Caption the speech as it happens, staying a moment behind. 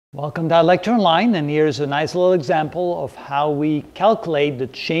Welcome to our lecture online, and here's a nice little example of how we calculate the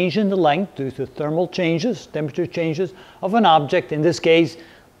change in the length due to thermal changes, temperature changes of an object. In this case,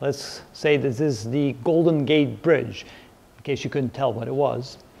 let's say this is the Golden Gate Bridge, in case you couldn't tell what it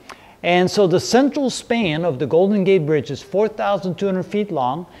was. And so the central span of the Golden Gate Bridge is 4,200 feet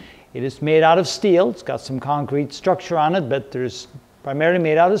long. It is made out of steel. It's got some concrete structure on it, but there's primarily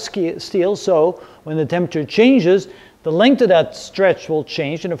made out of steel. So when the temperature changes, the length of that stretch will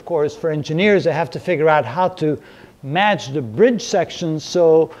change, and of course for engineers they have to figure out how to match the bridge section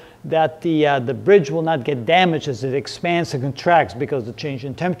so that the bridge will not get damaged as it expands and contracts because of the change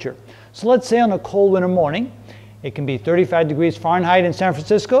in temperature. So let's say on a cold winter morning, it can be 35 degrees Fahrenheit in San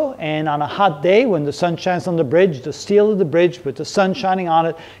Francisco, and on a hot day when the sun shines on the bridge, the steel of the bridge with the sun shining on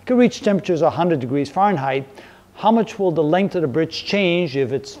it can reach temperatures of 100 degrees Fahrenheit. How much will the length of the bridge change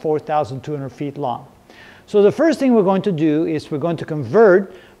if it's 4,200 feet long? So the first thing we're going to do is we're going to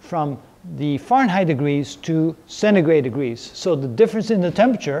convert from the Fahrenheit degrees to centigrade degrees. So the difference in the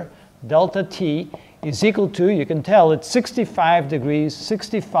temperature, delta T, is equal to, you can tell, it's 65 degrees,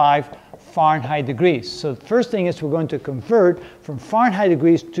 65 Fahrenheit degrees. So the first thing is we're going to convert from Fahrenheit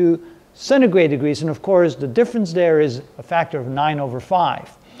degrees to centigrade degrees. And of course, the difference there is a factor of 9/5.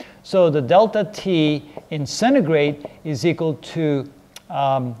 So the delta T in centigrade is equal to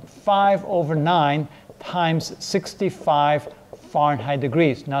 5/9 times 65 Fahrenheit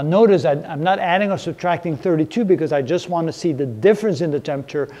degrees. Now notice I'm not adding or subtracting 32 because I just want to see the difference in the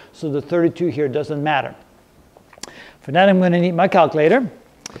temperature, so the 32 here doesn't matter. For that I'm going to need my calculator.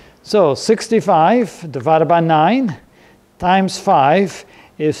 So 65 divided by 9 times 5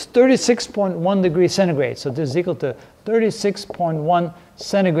 is 36.1 degrees centigrade. So this is equal to 36.1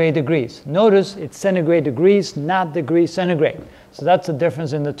 centigrade degrees. Notice it's centigrade degrees, not degrees centigrade. So that's the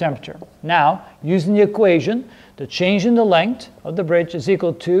difference in the temperature. Now, using the equation, the change in the length of the bridge is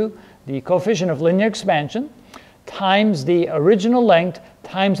equal to the coefficient of linear expansion times the original length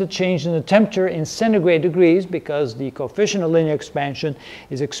times the change in the temperature in centigrade degrees, because the coefficient of linear expansion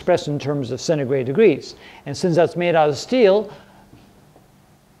is expressed in terms of centigrade degrees. And since that's made out of steel,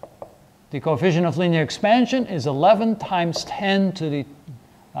 the coefficient of linear expansion is 11 times 10 to the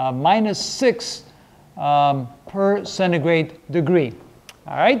minus 6 per centigrade degree.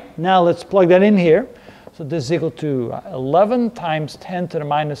 All right, now let's plug that in here. So this is equal to 11 times 10 to the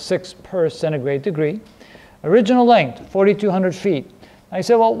minus 6 per centigrade degree. Original length, 4,200 feet. I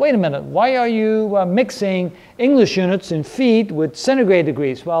said, well, wait a minute, why are you mixing English units in feet with centigrade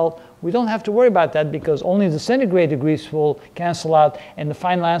degrees? Well, we don't have to worry about that because only the centigrade degrees will cancel out and the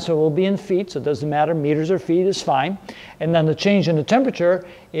final answer will be in feet, so it doesn't matter, meters or feet is fine. And then the change in the temperature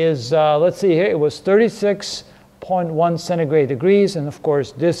is, let's see here, it was 36.1 centigrade degrees, and of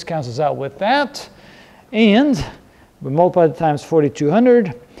course this cancels out with that. And we multiply that times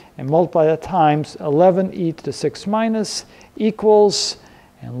 4,200 and multiply that times 11e to the 6 minus equals,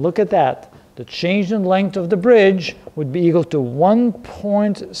 and look at that, the change in length of the bridge would be equal to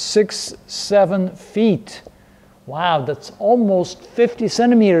 1.67 feet. Wow, that's almost 50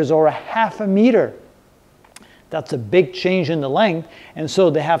 centimeters or a half a meter. That's a big change in the length, and so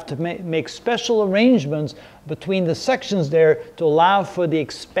they have to make special arrangements between the sections there to allow for the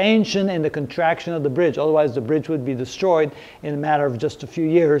expansion and the contraction of the bridge. Otherwise, the bridge would be destroyed in a matter of just a few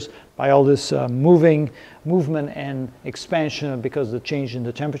years by all this movement and expansion because of the change in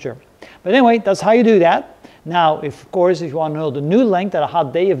the temperature. But anyway, that's how you do that. Now, of course, if you want to know the new length at a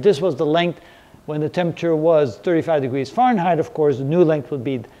hot day, if this was the length when the temperature was 35 degrees Fahrenheit, of course, the new length would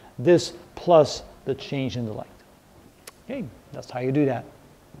be this plus the change in the length. Okay, that's how you do that.